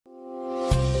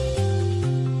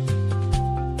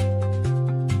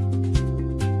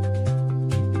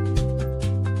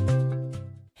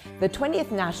The 20th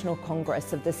National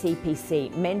Congress of the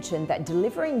CPC mentioned that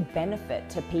delivering benefit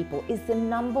to people is the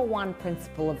 #1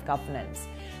 principle of governance.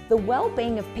 The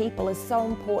well-being of people is so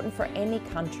important for any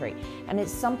country, and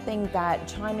it's something that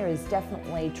China is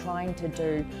definitely trying to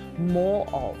do more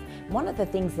of. One of the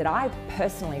things that I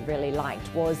personally really liked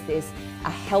was this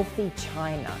A Healthy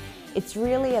China. It's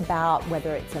really about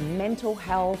whether it's a mental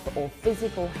health or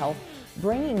physical health.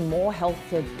 Bringing more health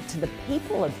to the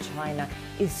people of China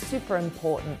is super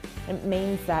important. It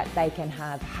means that they can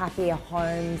have happier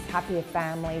homes, happier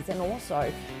families, and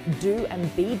also do and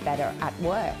be better at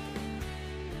work.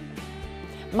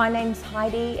 My name's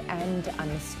Heidi and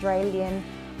I'm Australian.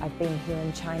 I've been here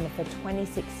in China for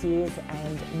 26 years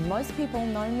and most people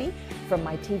know me from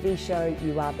my TV show,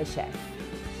 You Are the Chef.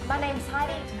 My name's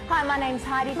Heidi. Hi, my name's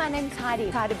Heidi. My name's Heidi.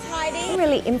 Heidi. I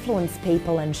really influenced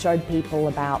people and showed people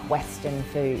about Western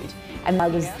food. And I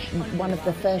was one of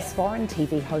the first foreign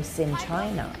TV hosts in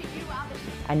China.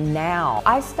 And now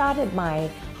I started my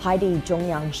Heidi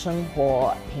Dugan出生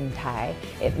于平台.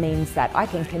 It means that I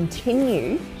can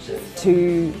continue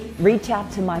to reach out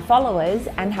to my followers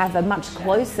and have a much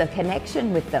closer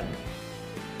connection with them.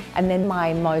 And then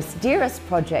my most dearest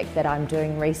project that I'm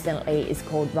doing recently is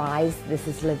called Rise, This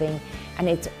is Living, and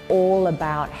it's all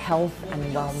about health and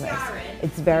wellness.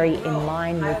 It's very in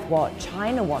line with what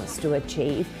China wants to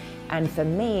achieve, and for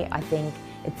me, I think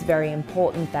it's very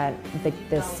important that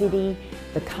the city,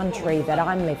 the country that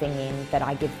I'm living in, that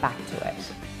I give back to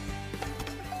it.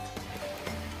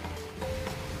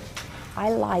 I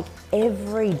like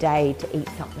every day to eat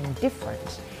something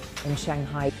different. In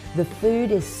Shanghai, the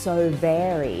food is so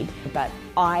varied, but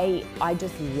I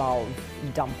just love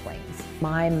dumplings.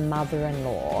 My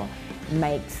mother-in-law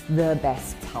makes the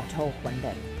best 炒豆馄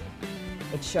饨.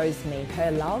 It shows me her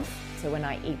love, so when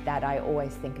I eat that, I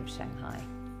always think of Shanghai.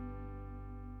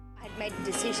 I'd made a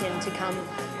decision to come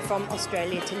from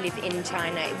Australia to live in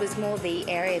China. It was more the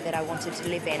area that I wanted to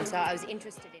live in, so I was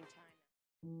interested in China.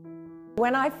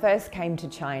 When I first came to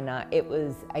China, it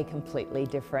was a completely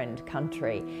different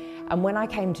country. And when I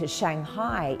came to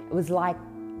Shanghai, it was like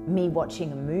me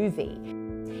watching a movie.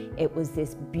 It was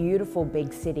this beautiful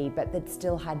big city, but that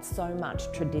still had so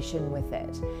much tradition with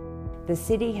it. The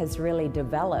city has really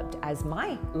developed as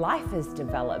my life has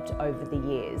developed over the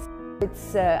years.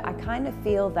 I kind of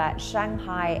feel that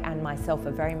Shanghai and myself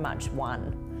are very much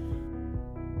one.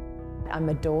 I'm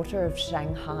a daughter of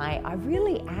Shanghai. I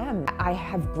really am. I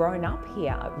have grown up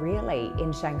here, really,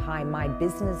 in Shanghai. My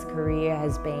business career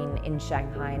has been in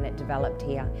Shanghai and it developed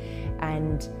here.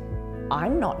 And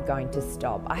I'm not going to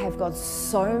stop. I have got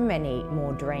so many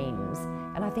more dreams.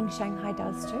 And I think Shanghai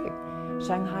does too.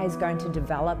 Shanghai is going to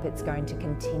develop. It's going to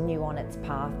continue on its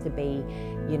path to be,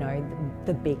 you know,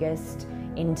 the biggest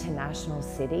international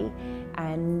city.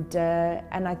 And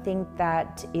I think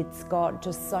that it's got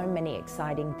just so many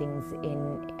exciting things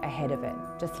ahead of it,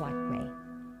 just like me.